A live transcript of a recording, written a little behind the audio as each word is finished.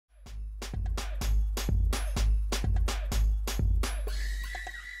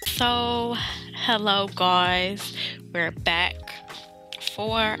So, hello guys, we're back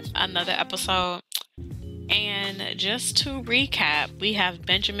for another episode. And just to recap, we have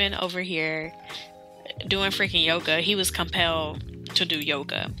Benjamin over here doing freaking yoga. He was compelled to do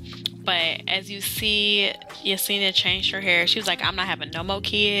yoga. But as you see, Yesena changed her hair. She was like, I'm not having no more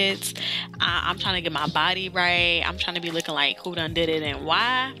kids. I'm trying to get my body right. I'm trying to be looking like who done did it and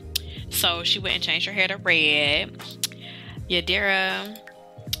why. So she went and changed her hair to red. Yadira,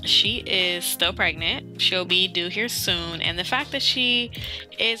 she is still pregnant. She'll be due here soon. And the fact that she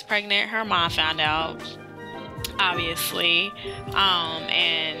is pregnant, her mom found out, obviously.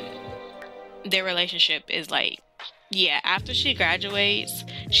 And their relationship is like, yeah, after she graduates,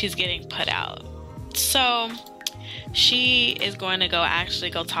 she's getting put out. So she is going to actually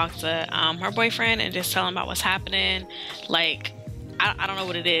go talk to her boyfriend and just tell him about what's happening. Like, I don't know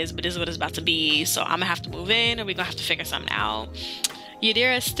what it is, but this is what it's about to be. So I'm gonna have to move in, or we're gonna have to figure something out.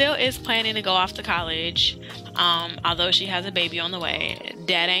 Yadira still is planning to go off to college, although she has a baby on the way.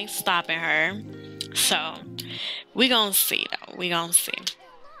 Dad ain't stopping her. So we gonna see though. We gonna see.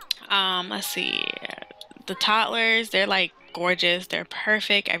 Let's see. The toddlers, they're like gorgeous. They're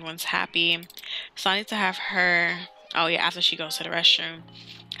perfect. Everyone's happy. So I need to have her, oh yeah, after she goes to the restroom,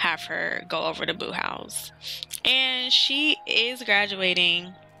 have her go over to Boo House. And she is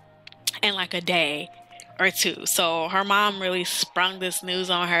graduating in like a day or two. So her mom really sprung this news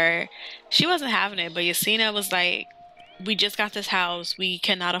on her. She wasn't having it, but Yesena was like, we just got this house. We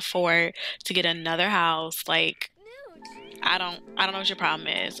cannot afford to get another house. Like, I don't know what your problem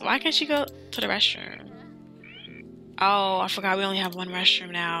is. Why can't she go to the restroom? Oh, I forgot we only have one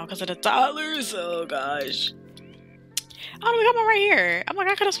restroom now because of the toddlers. Oh gosh. Oh, we got one right here. I'm like,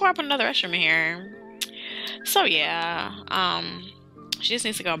 I could have swapped another restroom in here. So yeah, she just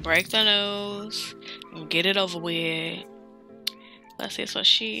needs to go break the news and get it over with. Let's see. So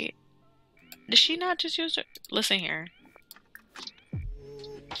did she not just use her? Listen here.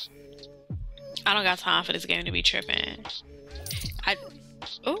 I don't got time for this game to be tripping.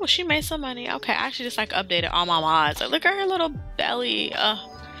 Oh, she made some money. Okay, I actually just like updated all my mods. Like, look at her little belly.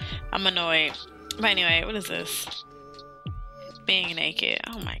 I'm annoyed. But anyway, what is this? Being naked.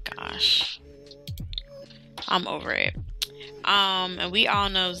 Oh my gosh. I'm over it. And we all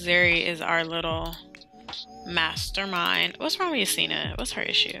know Zeri is our little mastermind. What's wrong with Yesena? What's her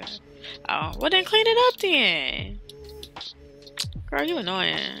issue? Oh, well then clean it up then. Girl, you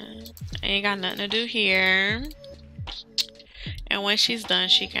annoying. Ain't got nothing to do here. And when she's done,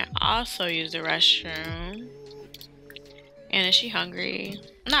 she can also use the restroom. And is she hungry?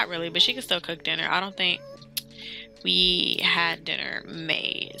 Not really, but she can still cook dinner. I don't think we had dinner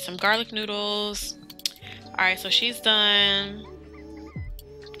made. Some garlic noodles. Alright, so she's done.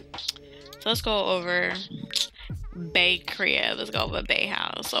 So let's go over Bay Crib. Let's go over Bay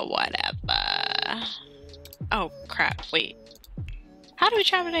House or whatever. Oh, crap. Wait. How do we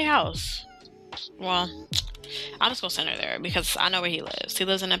travel to their house? Well, I'm just gonna send her there because I know where he lives. He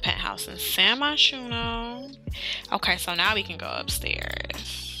lives in a penthouse in San Mashuno. Okay, so now we can go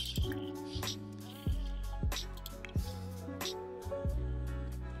upstairs.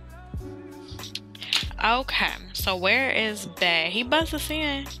 Okay, so where is Bay? He buzzed us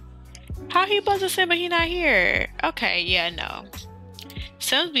in. How he buzzed us in but he not here? Okay, yeah, no.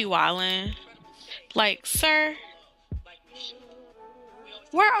 Sims be wildin'. Like, sir,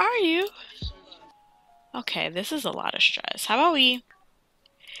 where are you? Okay, this is a lot of stress. How about we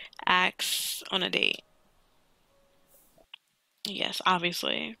ask on a date? Yes,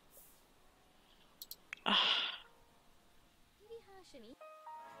 obviously. Ugh.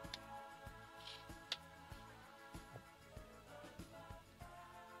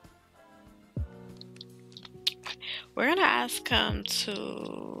 We're gonna ask him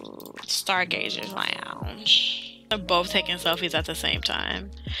to Stargazer's Lounge. They're both taking selfies at the same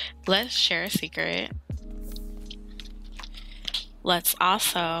time. Let's share a secret. Let's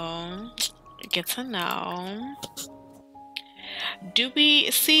also get to know. Do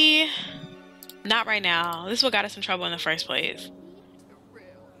we see? Not right now. This is what got us in trouble in the first place.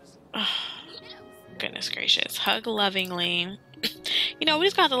 Oh, goodness gracious. Hug lovingly. You know, we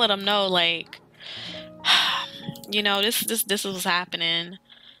just got to let them know, like, you know, this is what's happening.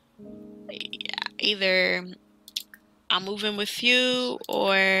 Yeah, either I'm moving with you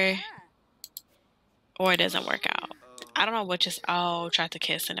or it doesn't work out. I don't know what just, oh, tried to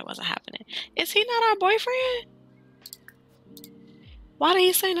kiss and it wasn't happening. Is he not our boyfriend? Why did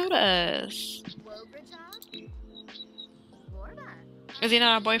he say no to us? Is he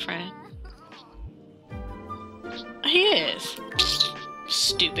not our boyfriend? He is.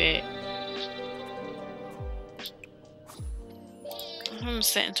 Stupid. I'm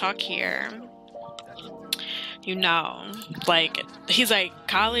sit and talk here. You know, like, he's like,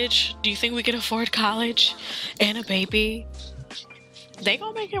 college? Do you think we can afford college and a baby? They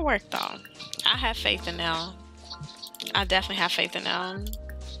gonna make it work though. I have faith in them. I definitely have faith in them.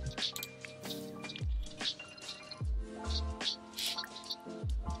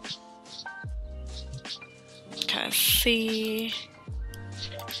 Cause see,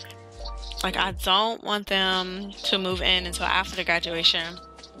 like, I don't want them to move in until after the graduation.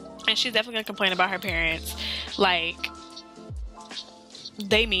 And she's definitely gonna complain about her parents. Like,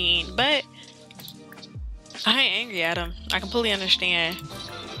 they mean, but I ain't angry at them. I completely understand.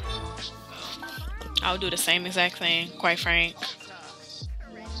 I would do the same exact thing, quite frank.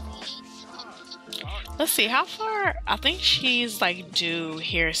 Let's see, how far? I think she's like due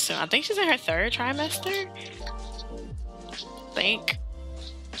here soon. I think she's in her 3rd trimester. I think.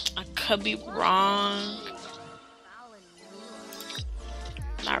 I could be wrong.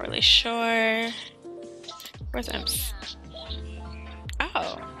 Not really sure. Where's Imps?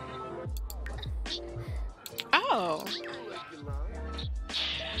 Oh. Oh.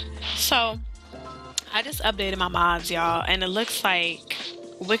 So, I just updated my mods, y'all, and it looks like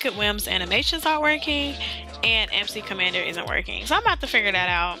Wicked Whim's animations aren't working and MC Commander isn't working. So I'm about to figure that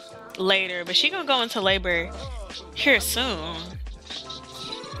out later, but she gonna go into labor here soon.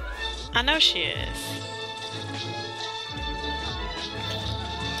 I know she is.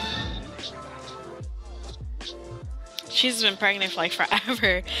 She's been pregnant for like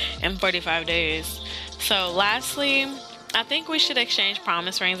forever and 45 days. So lastly, I think we should exchange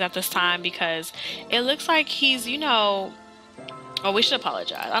promise rings at this time because it looks like he's, you know, oh, we should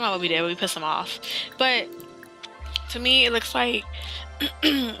apologize. I don't know what we did. We pissed him off. But to me, it looks like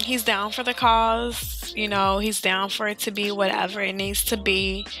he's down for the cause. You know, he's down for it to be whatever it needs to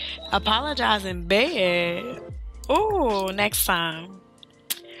be. Apologize in bed. Ooh, next time.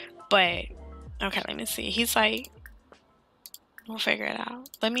 But, okay, let me see. He's like, we'll figure it out.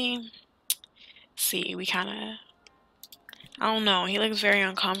 Let me see. We kind of, I don't know. He looks very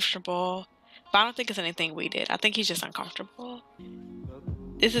uncomfortable. But I don't think it's anything we did. I think he's just uncomfortable.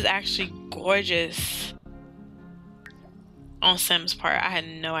 This is actually gorgeous on Sim's part. I had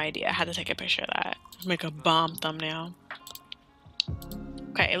no idea. I had to take a picture of that. Make a bomb thumbnail.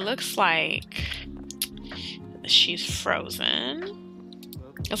 Okay, it looks like she's frozen.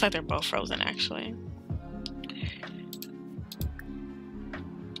 Looks like they're both frozen, actually.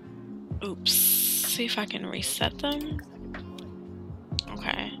 Oops. See if I can reset them.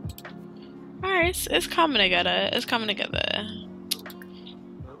 Okay. Alright, it's coming together. It's coming together.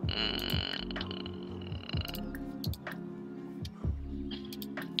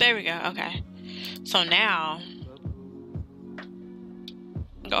 There we go. Okay. So now,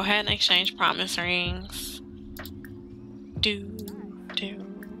 go ahead and exchange promise rings. Do.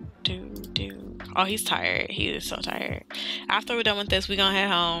 Oh, he's tired. He is so tired. After we're done with this, we're gonna head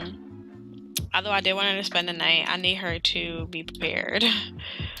home. Although I did want her to spend the night, I need her to be prepared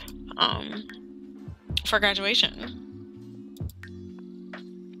for graduation.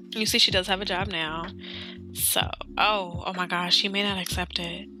 You see, she does have a job now. So, oh my gosh, she may not accept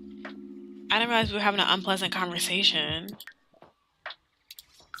it. I didn't realize we were having an unpleasant conversation.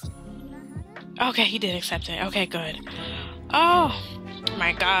 Okay, he did accept it. Okay, good. Oh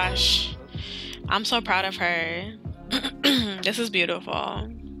my gosh. I'm so proud of her. This is beautiful.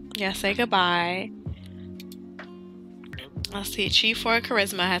 Yeah, say goodbye. Let's see. Chief for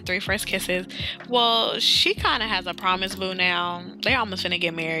Charisma had 3 first kisses. Well, she kind of has a promise boo now. They almost finna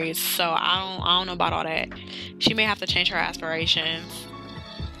get married, so I don't know about all that. She may have to change her aspirations.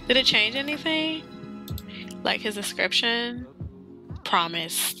 Did it change anything? Like his description?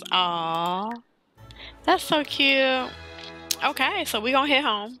 Promise. Aww. That's so cute. Okay, so we gonna head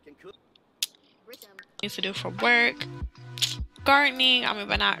home. Needs to do for work. Gardening. I mean,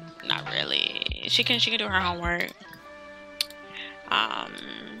 but not really. She can do her homework.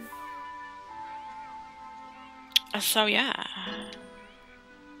 So yeah.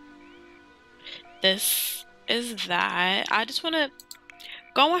 This is that. I just want to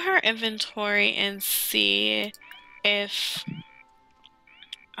go in her inventory and see if,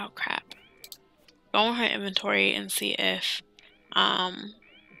 oh crap. Go in her inventory and see if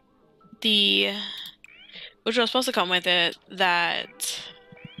which was supposed to come with it, that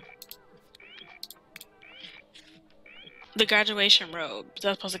the graduation robe that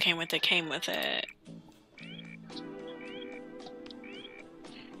was supposed to came with it.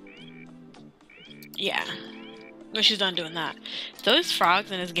 Yeah. But she's done doing that. Those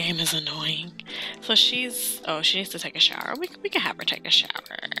frogs in this game is annoying. So she needs to take a shower. We can have her take a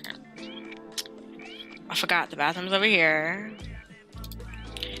shower. I forgot the bathroom's over here.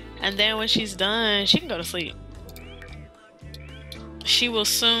 And then when she's done, she can go to sleep. She will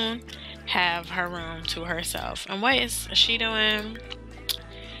soon have her room to herself. And what is she doing?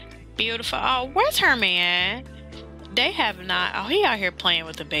 Beautiful. Oh, where's her man? They have not. Oh, he out here playing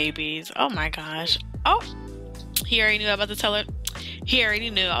with the babies. Oh my gosh. Oh, he already knew about to tell her. He already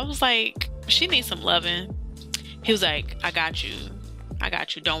knew. I was like, she needs some loving. He was like, I got you. I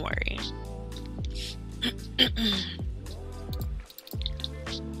got you. Don't worry.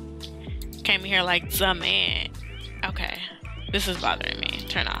 Came here like the man. Okay. This is bothering me.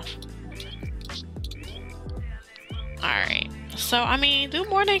 Turn off. Alright. So, I mean, do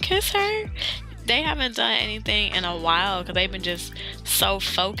more than kiss her. They haven't done anything in a while because they've been just so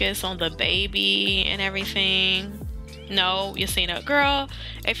focused on the baby and everything. No, Yesena, girl,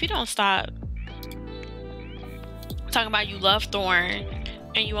 if you don't stop talking about you love Thorn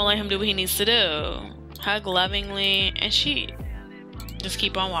and you won't let him do what he needs to do, hug lovingly, and she just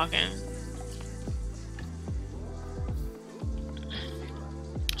keep on walking.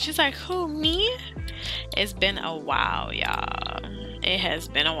 She's like, who, me? It's been a while, y'all. It has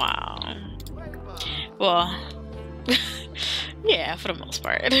been a while. Well, yeah, for the most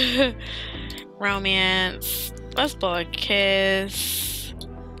part. Romance. Let's blow a kiss.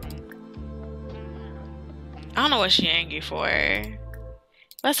 I don't know what she angry for.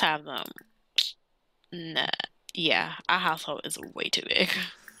 Let's have them. Nah. Yeah, our household is way too big.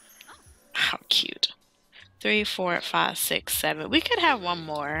 How cute. 3, 4, 5, 6, 7. We could have one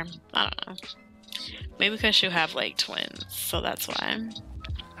more. I don't know. Maybe because she'll have like twins, so that's why.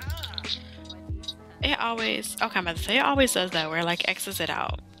 It always, okay, I'm about to say, it always does that where it like X's it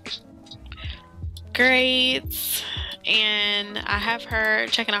out. Great. And I have her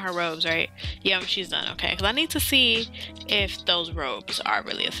checking out her robes, right? Yeah, she's done. Okay, because I need to see if those robes are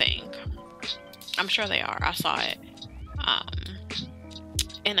really a thing. I'm sure they are. I saw it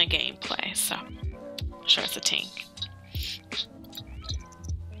in a gameplay, so I'm sure it's a thing.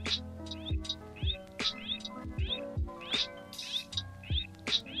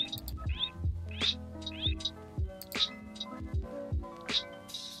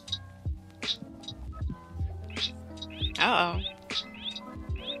 Uh-oh.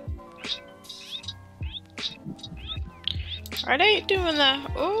 Are they doing the...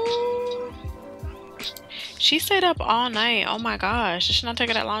 Ooh. She stayed up all night. Oh my gosh. It should not take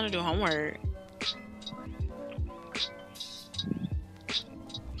her that long to do homework.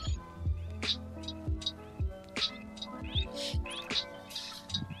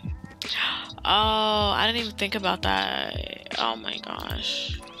 Oh, I didn't even think about that. Oh my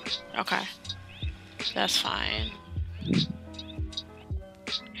gosh. Okay. That's fine.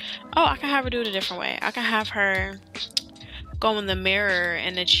 Oh, I can have her do it a different way. I can have her go in the mirror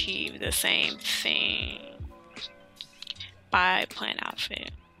and achieve the same thing by plain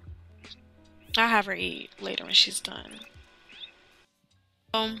outfit. I'll have her eat later when she's done.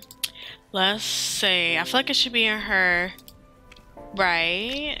 Let's see. I feel like it should be in her.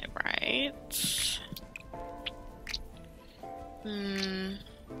 Right.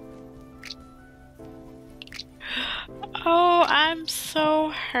 Oh, I'm so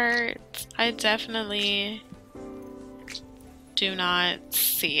hurt. I definitely do not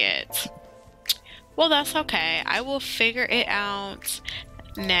see it. Well, that's okay. I will figure it out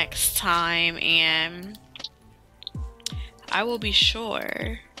next time, and I will be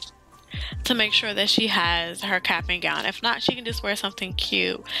sure to make sure that she has her cap and gown. If not, she can just wear something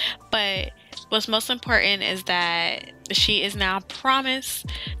cute. But what's most important is that she is now promised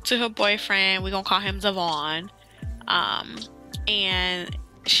to her boyfriend. We're gonna call him Davon. And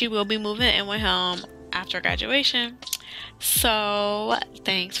she will be moving in with him after graduation. So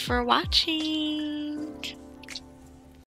thanks for watching.